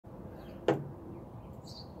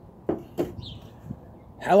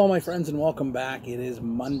Hello, my friends, and welcome back. It is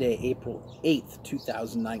Monday, April 8th,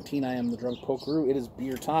 2019. I am the Drunk Pokeroo. It is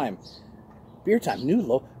beer time. Beer time.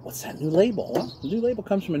 What's that new label? Well, the new label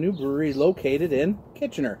comes from a new brewery located in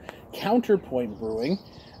Kitchener, Counterpoint Brewing.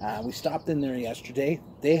 We stopped in there yesterday.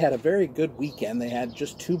 They had a very good weekend. They had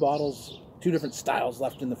just two different styles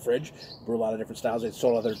left in the fridge. Brew a lot of different styles. They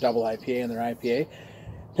sold out their double IPA and their IPA.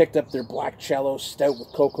 Picked up their Black Cello Stout with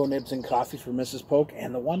cocoa nibs and coffee for Mrs. Poke.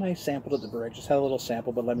 And the one I sampled at the brewery, I just had a little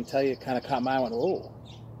sample, but let me tell you, it kind of caught my eye. I went, oh.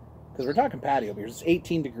 Because we're talking patio beers. It's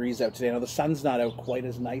 18 degrees out today. Now, the sun's not out quite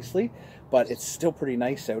as nicely, but it's still pretty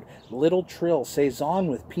nice out. Little Trill Saison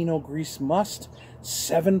with Pinot Gris Must,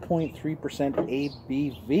 7.3%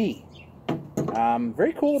 ABV.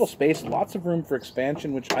 Very cool little space. Lots of room for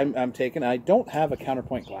expansion, which I'm taking. I don't have a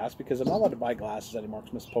Counterpoint glass because I'm not allowed to buy glasses anymore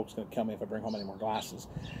because Miss Poke's going to kill me if I bring home any more glasses.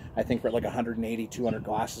 I think we're at like 180, 200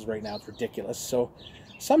 glasses right now. It's ridiculous. So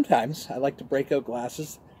sometimes I like to break out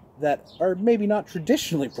glasses that are maybe not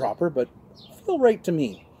traditionally proper, but feel right to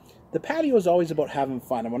me. The patio is always about having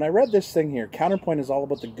fun. And when I read this thing here, Counterpoint is all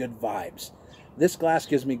about the good vibes. This glass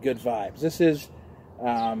gives me good vibes. This is,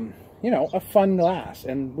 a fun glass.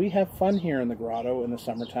 And we have fun here in the grotto in the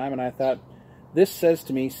summertime. And I thought, this says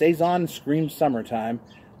to me, Saison screams summertime.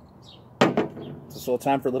 It's a little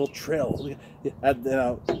time for a little Trill. If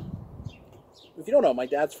you don't know, my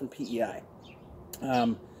dad's from PEI.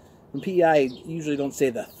 In PEI, you usually don't say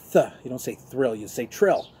the th. You don't say thrill. You say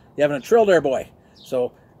trill. You having a trill there, boy?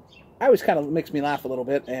 So I always kind of makes me laugh a little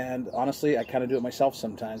bit. And honestly, I kind of do it myself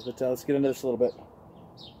sometimes. But let's get into this a little bit.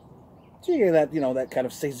 So you hear that, that kind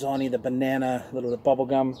of Saison-y, the banana, a little bit of bubble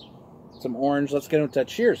gum, some orange. Let's get into that.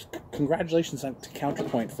 Cheers. Congratulations to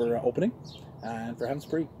Counterpoint for opening and for having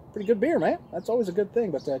some pretty good beer, man. That's always a good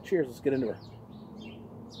thing. But cheers. Let's get into her.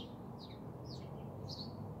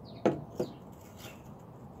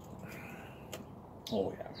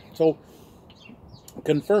 Oh, yeah. So,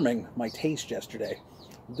 confirming my taste yesterday,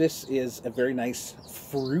 this is a very nice,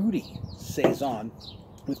 fruity Saison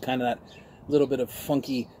with kind of that little bit of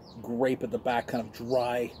funky grape at the back, kind of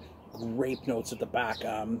dry grape notes at the back.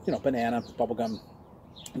 Banana, bubblegum,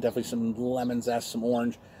 definitely some lemon zest, some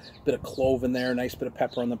orange, bit of clove in there, nice bit of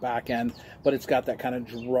pepper on the back end, but it's got that kind of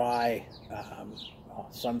dry,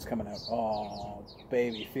 sun's coming out. Oh,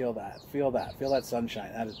 baby, feel that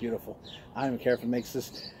sunshine. That is beautiful. I don't even care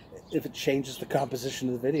if it changes the composition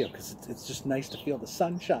of the video, because it's just nice to feel the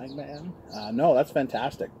sunshine, man. No, that's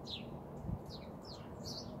fantastic.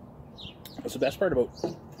 What's the best part about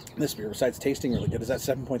this beer, besides tasting really good, is that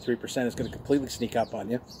 7.3% is going to completely sneak up on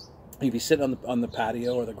you. You'd be sitting on the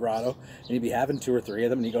patio or the grotto, and you'd be having two or three of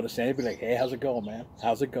them, and you go to stand, you'd be like, hey, how's it going, man?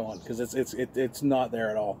 How's it going? Because it's not there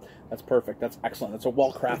at all. That's perfect. That's excellent. That's a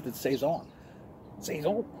well-crafted Saison.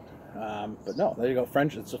 But no, there you go.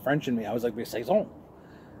 French. It's the French in me. I was like, Saison.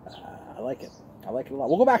 I like it. I like it a lot.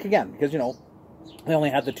 We'll go back again, because, they only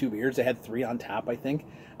had the two beers. They had three on tap, I think.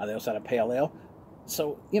 They also had a pale ale.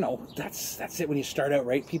 So, that's it when you start out,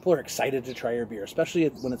 right? People are excited to try your beer, especially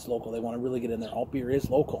when it's local. They want to really get in there. All beer is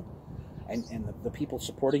local. And the people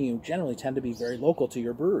supporting you generally tend to be very local to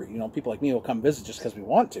your brewery. People like me will come visit just because we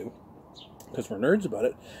want to, because we're nerds about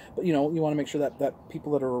it. But, you want to make sure that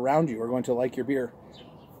people that are around you are going to like your beer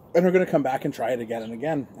and are going to come back and try it again and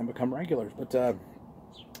again and become regulars. But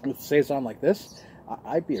with Saison like this,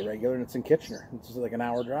 I'd be a regular, and it's in Kitchener. It's like an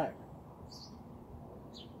hour drive.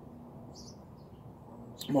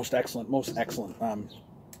 Most excellent.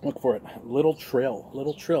 Look for it. Little Trill.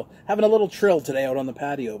 Having a little Trill today out on the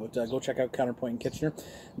patio, but go check out Counterpoint in Kitchener.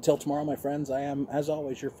 Until tomorrow, my friends, I am, as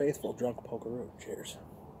always, your faithful Drunk Pokeroo. Cheers.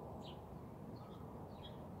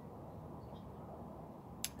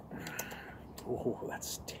 Oh,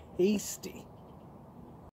 that's tasty.